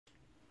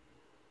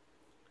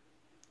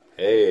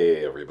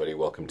Hey everybody,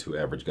 welcome to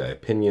Average Guy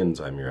Opinions.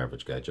 I'm your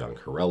average guy, John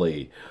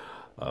Corelli.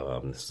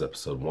 This is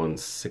episode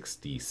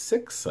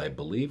 166, I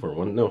believe,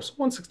 or no, it's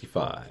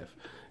 165.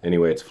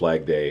 Anyway, it's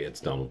Flag Day.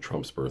 It's Donald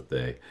Trump's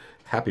birthday.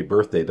 Happy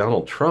birthday,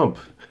 Donald Trump!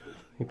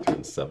 He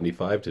turned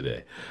 75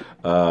 today.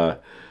 Uh,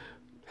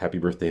 Happy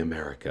birthday,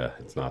 America.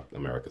 It's not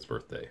America's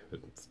birthday.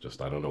 It's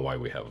just, I don't know why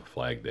we have a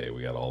Flag Day.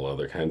 We got all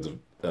other kinds of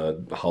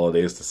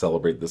holidays to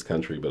celebrate this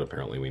country, but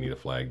apparently we need a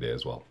Flag Day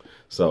as well.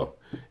 So,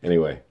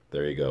 anyway,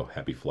 there you go.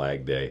 Happy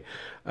Flag Day.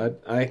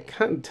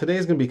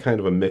 Today's going to be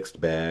kind of a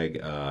mixed bag.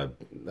 A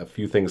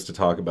few things to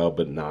talk about,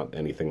 but not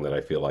anything that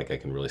I feel like I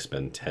can really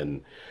spend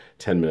 10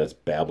 minutes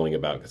babbling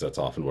about, because that's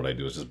often what I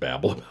do, is just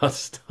babble about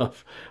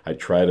stuff. I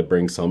try to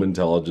bring some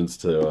intelligence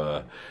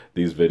to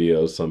these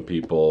videos. Some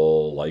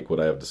people like what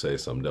I have to say,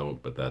 some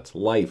don't, but that's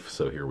life,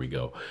 so here we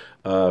go.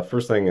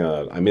 First thing,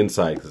 I'm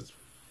inside because it's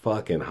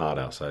fucking hot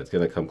outside. It's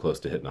going to come close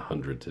to hitting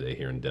 100 today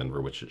here in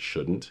Denver, which it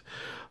shouldn't.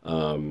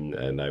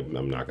 And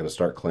I'm not going to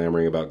start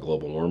clamoring about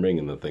global warming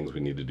and the things we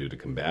need to do to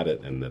combat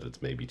it, and that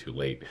it's maybe too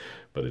late.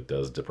 But it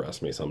does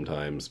depress me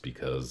sometimes,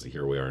 because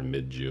here we are in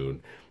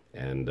mid-June,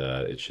 and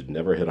it should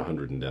never hit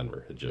 100 in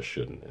Denver. It just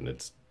shouldn't. And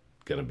it's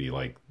going to be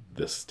like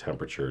this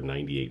temperature,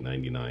 98,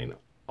 99,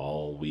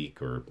 all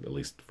week, or at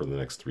least for the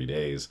next 3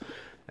 days.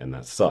 And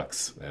that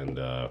sucks. And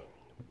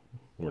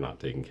we're not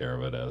taking care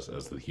of it as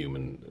the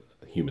human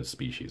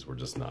species. We're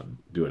just not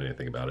doing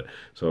anything about it.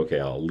 So, okay,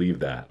 I'll leave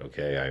that.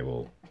 Okay, I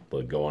will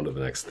go on to the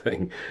next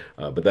thing.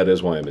 But that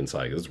is why I'm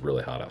inside, because it's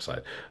really hot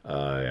outside.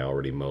 I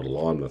already mowed a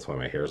lawn. That's why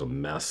my hair's a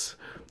mess.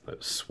 I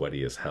was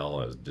sweaty as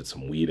hell. I did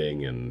some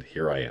weeding, and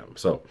here I am.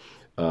 So,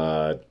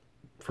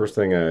 first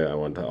thing I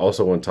want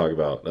to talk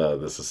about,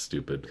 this is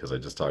stupid because I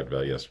just talked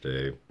about it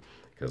yesterday,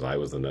 because I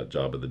was the nut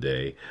job of the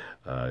day,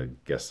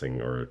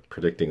 guessing or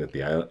predicting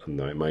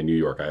that my New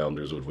York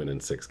Islanders would win in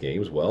 6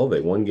 games. Well,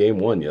 they won game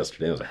 1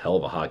 yesterday. It was a hell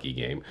of a hockey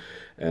game.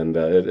 And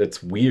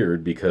it's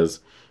weird because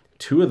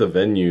two of the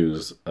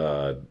venues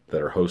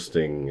that are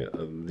hosting,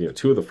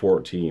 2 of the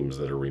 4 teams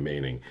that are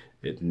remaining,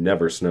 it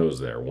never snows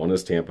there. One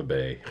is Tampa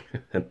Bay,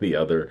 and the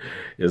other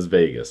is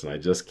Vegas. And I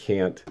just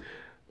can't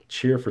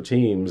cheer for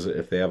teams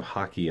if they have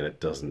hockey and it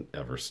doesn't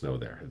ever snow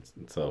there.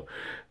 So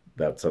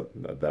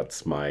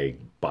that's my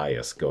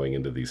bias going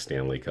into these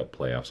Stanley Cup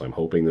playoffs. I'm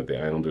hoping that the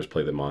Islanders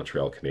play the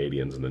Montreal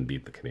Canadiens and then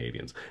beat the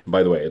Canadiens. And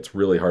by the way, it's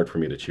really hard for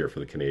me to cheer for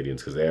the Canadiens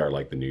because they are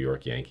like the New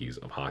York Yankees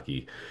of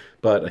hockey.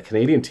 But a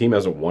Canadian team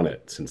hasn't won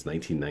it since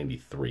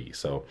 1993.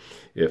 So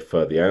if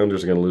the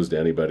Islanders are going to lose to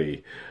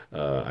anybody,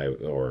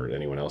 or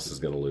anyone else is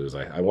going to lose,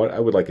 I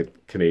would like a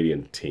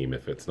Canadian team,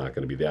 if it's not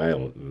going to be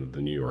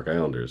the New York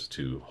Islanders,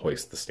 to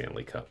hoist the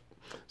Stanley Cup.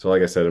 So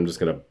like I said, I'm just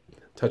going to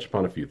touch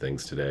upon a few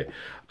things today.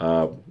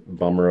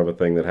 Bummer of a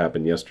thing that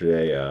happened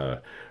yesterday.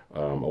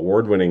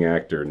 Award-winning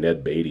actor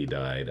Ned Beatty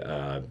died.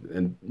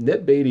 And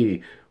Ned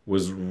Beatty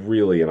was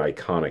really an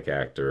iconic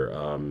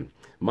actor.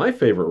 My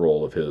favorite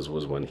role of his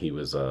was when he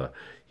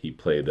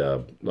played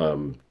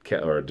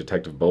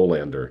Detective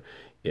Bolander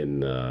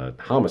in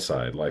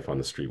Homicide: Life on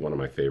the Street, one of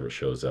my favorite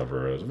shows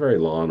ever. It was a very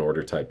Law and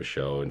Order type of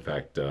show. In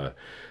fact,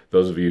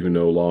 those of you who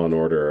know Law and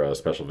Order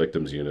Special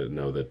Victims Unit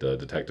know that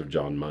Detective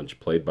John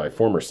Munch, played by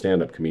former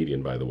stand-up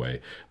comedian, by the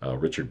way,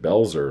 Richard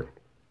Belzer,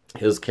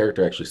 his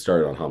character actually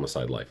started on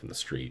Homicide: Life in the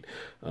Street.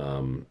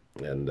 So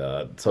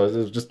it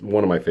was just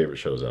one of my favorite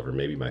shows ever,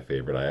 maybe my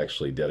favorite. I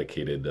actually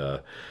dedicated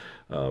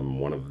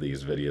one of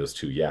these videos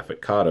to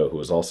Yaphet Kotto, who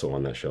was also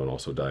on that show and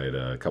also died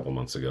a couple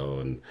months ago.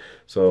 And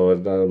so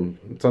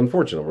it's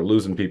unfortunate. We're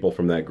losing people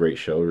from that great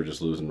show. We're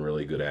just losing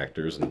really good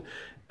actors. And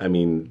I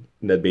mean,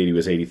 Ned Beatty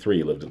was 83.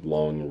 He lived a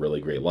long,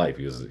 really great life.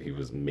 He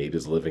was made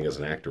his living as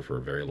an actor for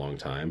a very long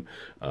time.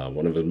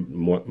 One of his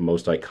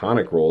most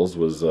iconic roles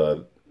was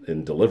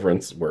in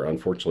Deliverance, where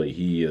unfortunately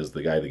he is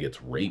the guy that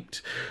gets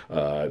raped.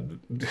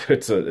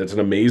 It's an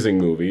amazing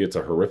movie. It's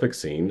a horrific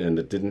scene, and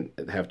it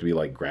didn't have to be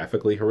like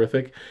graphically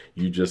horrific.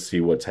 You just see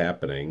what's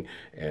happening,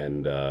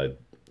 and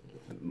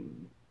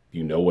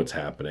you know what's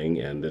happening,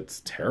 and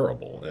it's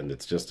terrible. And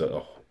it's just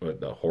a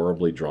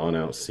horribly drawn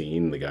out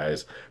scene.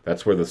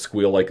 That's where the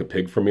 "squeal like a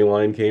pig for me"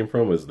 line came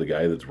from, is the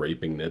guy that's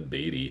raping Ned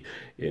Beatty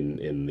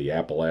in the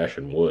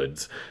Appalachian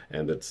woods,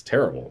 and it's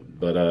terrible.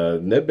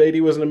 But Ned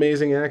Beatty was an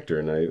amazing actor,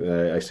 and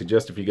I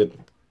suggest if you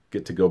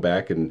get to go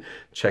back and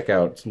check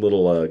out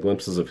little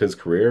glimpses of his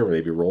career,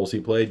 maybe roles he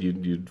played,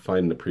 you'd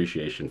find an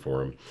appreciation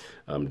for him.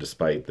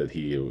 Despite that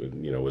he,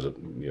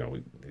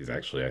 he's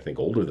actually, I think,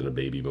 older than a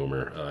baby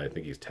boomer. I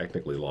think he's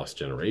technically lost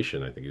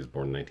generation. I think he was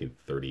born in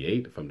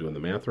 1938, if I'm doing the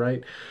math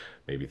right.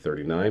 Maybe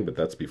 39, but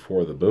that's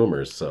before the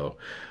boomers. So,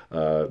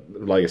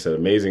 like I said,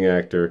 amazing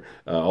actor.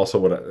 Also,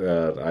 what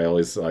I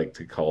always like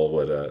to call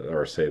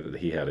or say that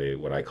he had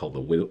what I call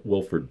the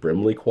Wilford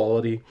Brimley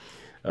quality.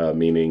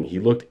 Meaning he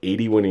looked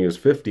 80 when he was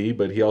 50,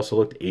 but he also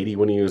looked 80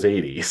 when he was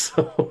 80.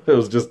 So that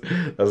was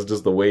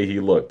just the way he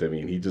looked. I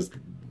mean, he just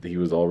he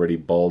was already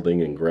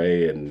balding and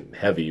gray and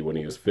heavy when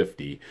he was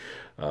 50.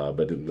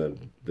 But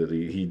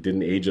he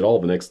didn't age at all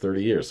the next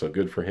 30 years. So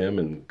good for him,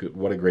 and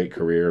what a great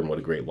career and what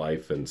a great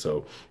life. And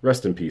so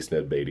rest in peace,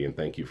 Ned Beatty, and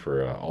thank you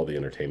for all the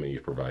entertainment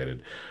you've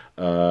provided.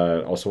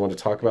 Also want to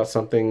talk about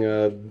something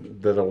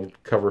that I'll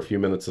cover a few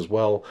minutes as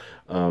well.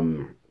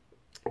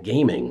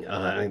 Gaming.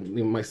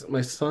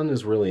 My son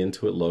is really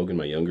into it. Logan,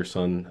 my younger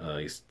son,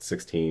 he's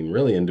 16,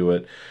 really into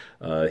it.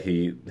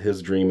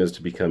 His dream is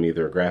to become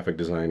either a graphic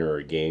designer or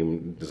a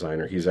game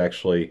designer. He's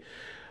actually,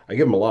 I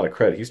give him a lot of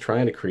credit. He's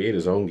trying to create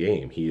his own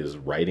game. He is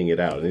writing it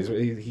out,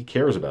 and he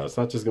cares about it. It's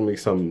not just going to be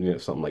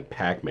something like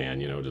Pac-Man,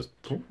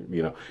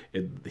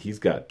 he's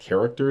got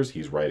characters.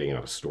 He's writing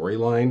out a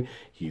storyline.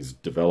 He's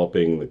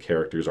developing the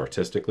characters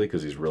artistically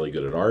because he's really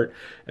good at art,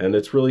 and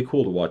it's really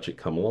cool to watch it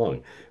come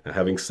along. Now,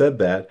 having said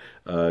that,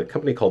 a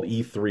company called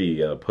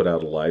E3 put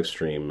out a live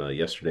stream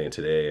yesterday and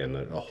today, and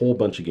a whole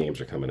bunch of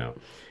games are coming out.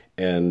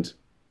 And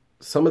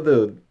some of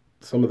the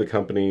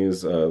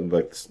companies,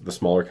 like the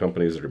smaller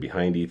companies that are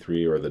behind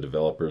E3 or the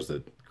developers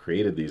that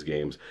created these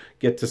games,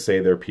 get to say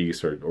their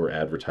piece or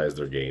advertise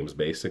their games,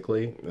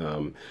 basically.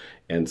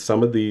 And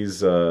some of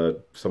these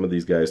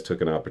guys took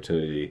an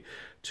opportunity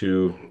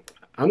to,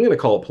 I'm going to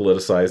call it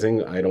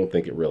politicizing. I don't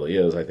think it really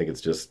is. I think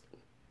it's just,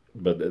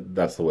 but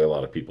that's the way a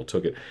lot of people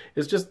took it.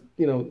 It's just,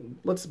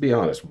 let's be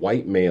honest,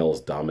 white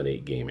males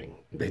dominate gaming.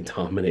 They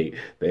dominate.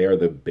 They are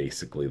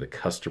basically the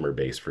customer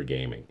base for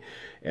gaming.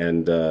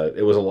 And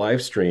it was a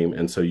live stream,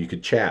 and so you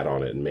could chat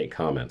on it and make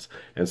comments.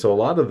 And so a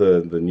lot of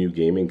the new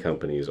gaming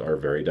companies are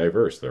very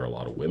diverse. There are a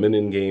lot of women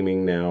in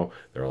gaming now.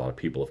 There are a lot of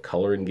people of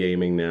color in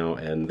gaming now,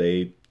 and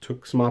they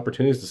took some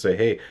opportunities to say,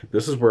 hey,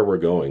 this is where we're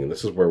going, and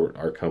this is where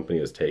our company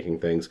is taking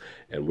things,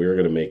 and we're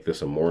going to make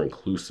this a more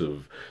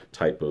inclusive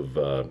type of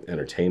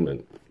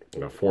entertainment,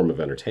 form of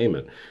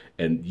entertainment.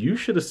 And you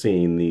should have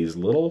seen these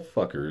little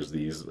fuckers,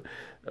 these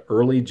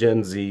early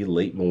Gen Z,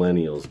 late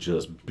millennials,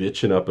 just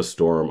bitching up a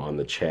storm on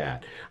the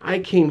chat. I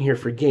came here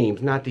for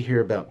games, not to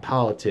hear about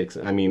politics.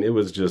 I mean, it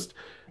was just,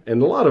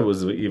 and a lot of it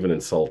was even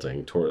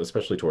insulting,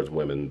 especially towards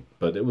women,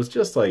 but it was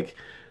just like,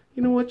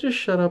 you know what, just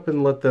shut up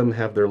and let them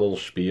have their little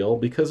spiel,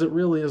 because it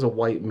really is a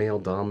white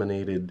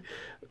male-dominated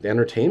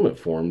entertainment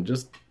form.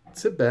 Just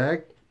sit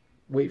back,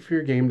 wait for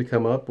your game to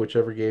come up,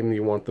 whichever game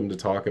you want them to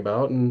talk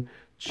about, and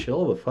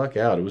chill the fuck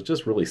out. It was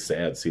just really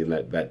sad seeing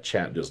that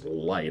chat just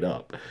light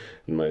up.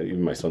 And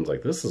even my son's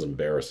like, this is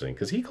embarrassing,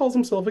 because he calls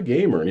himself a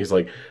gamer, and he's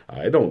like,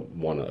 I don't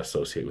want to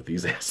associate with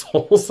these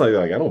assholes.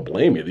 I don't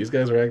blame you. These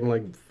guys are acting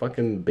like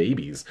fucking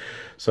babies.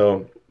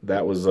 So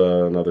that was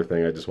another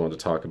thing I just wanted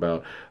to talk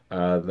about.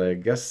 I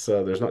guess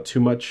there's not too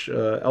much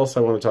else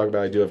I want to talk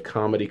about. I do have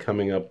comedy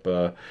coming up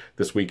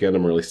this weekend.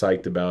 I'm really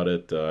psyched about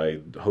it. I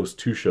host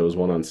two shows,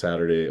 one on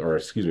Saturday, or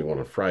excuse me, one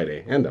on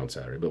Friday and on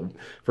Saturday. But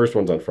first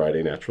one's on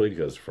Friday, naturally,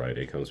 because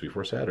Friday comes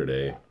before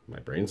Saturday. My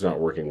brain's not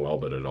working well,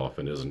 but it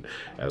often isn't,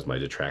 as my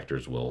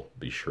detractors will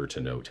be sure to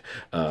note.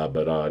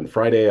 But on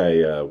Friday,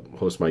 I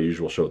host my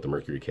usual show at the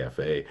Mercury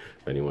Cafe.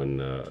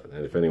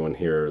 If anyone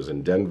here is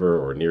in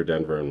Denver or near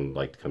Denver and would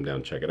like to come down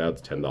and check it out,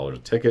 it's $10 a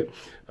ticket.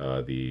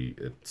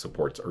 It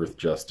supports Earth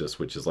Justice,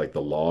 which is like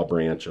the law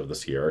branch of the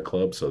Sierra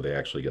Club, so they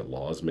actually get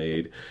laws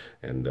made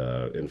and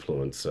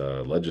influence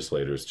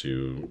legislators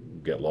to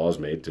get laws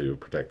made to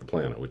protect the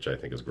planet, which I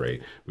think is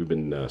great. We've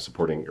been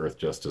supporting Earth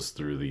Justice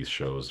through these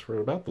shows for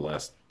about the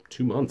last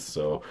 2 months,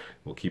 so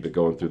we'll keep it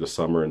going through the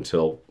summer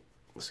until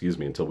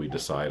we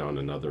decide on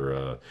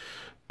another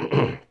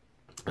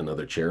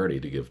another charity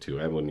to give to.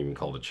 I wouldn't even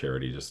call it a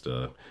charity, just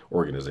a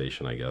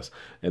organization, I guess.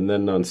 And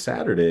then on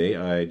Saturday,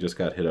 I just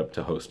got hit up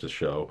to host a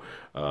show.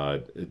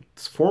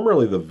 It's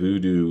formerly the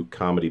Voodoo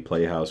Comedy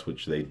Playhouse,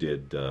 which they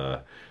did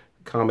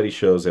comedy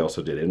shows. They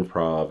also did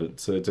improv.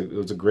 It's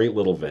a great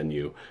little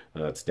venue.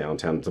 It's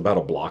downtown. It's about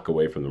a block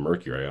away from the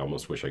Mercury. I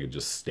almost wish I could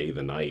just stay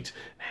the night,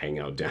 hang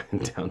out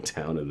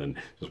downtown, and then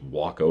just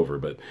walk over.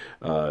 But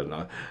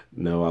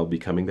no, I'll be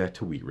coming back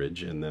to Wheat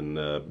Ridge, and then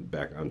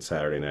back on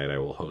Saturday night I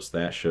will host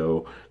that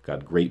show.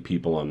 Got great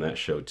people on that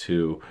show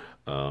too.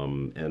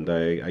 And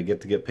I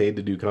get to get paid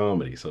to do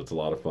comedy, so it's a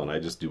lot of fun. I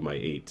just do my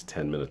 8 to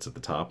 10 minutes at the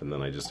top, and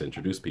then I just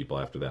introduce people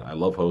after that. I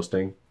love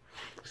hosting.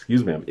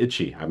 Excuse me, I'm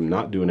itchy. I'm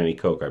not doing any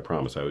coke, I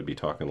promise. I would be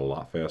talking a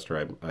lot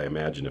faster, I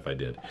imagine, if I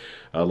did.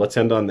 Let's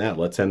end on that.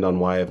 Let's end on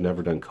why I've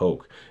never done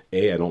coke.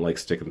 A, I don't like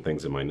sticking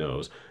things in my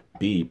nose.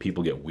 B,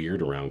 people get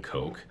weird around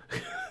coke.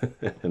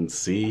 And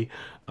C,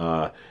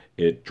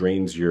 it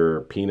drains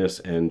your penis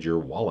and your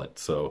wallet.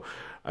 So,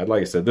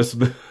 like I said,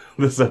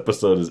 this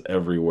episode is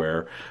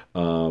everywhere.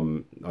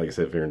 Like I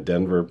said, if you're in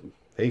Denver,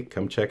 hey,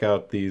 come check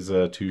out these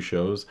 2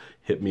 shows.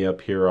 Hit me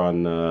up here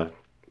on the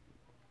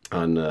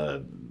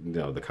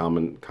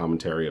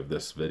commentary of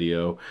this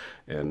video,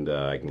 and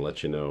I can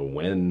let you know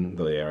when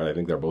they are. I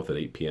think they're both at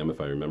 8 p.m.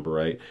 if I remember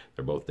right.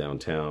 They're both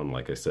downtown,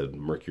 like I said,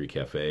 Mercury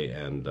Cafe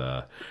and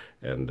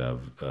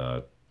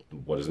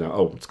what is now,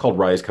 oh, it's called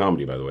Rise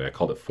Comedy, by the way. I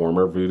called it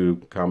former Voodoo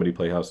Comedy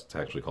Playhouse. It's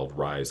actually called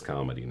Rise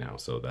Comedy now,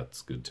 so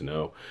that's good to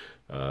know.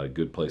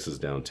 Good places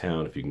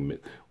downtown. If you can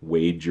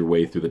wade your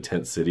way through the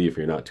tent city, if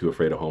you're not too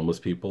afraid of homeless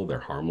people, they're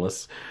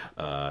harmless.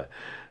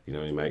 You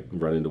know, you might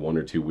run into one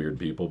or two weird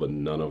people, but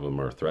none of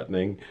them are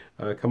threatening.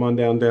 Come on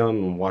down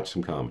and watch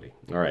some comedy.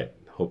 All right.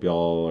 Hope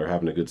y'all are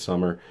having a good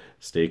summer.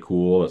 Stay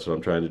cool. That's what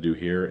I'm trying to do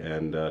here,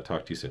 and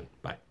talk to you soon.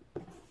 Bye.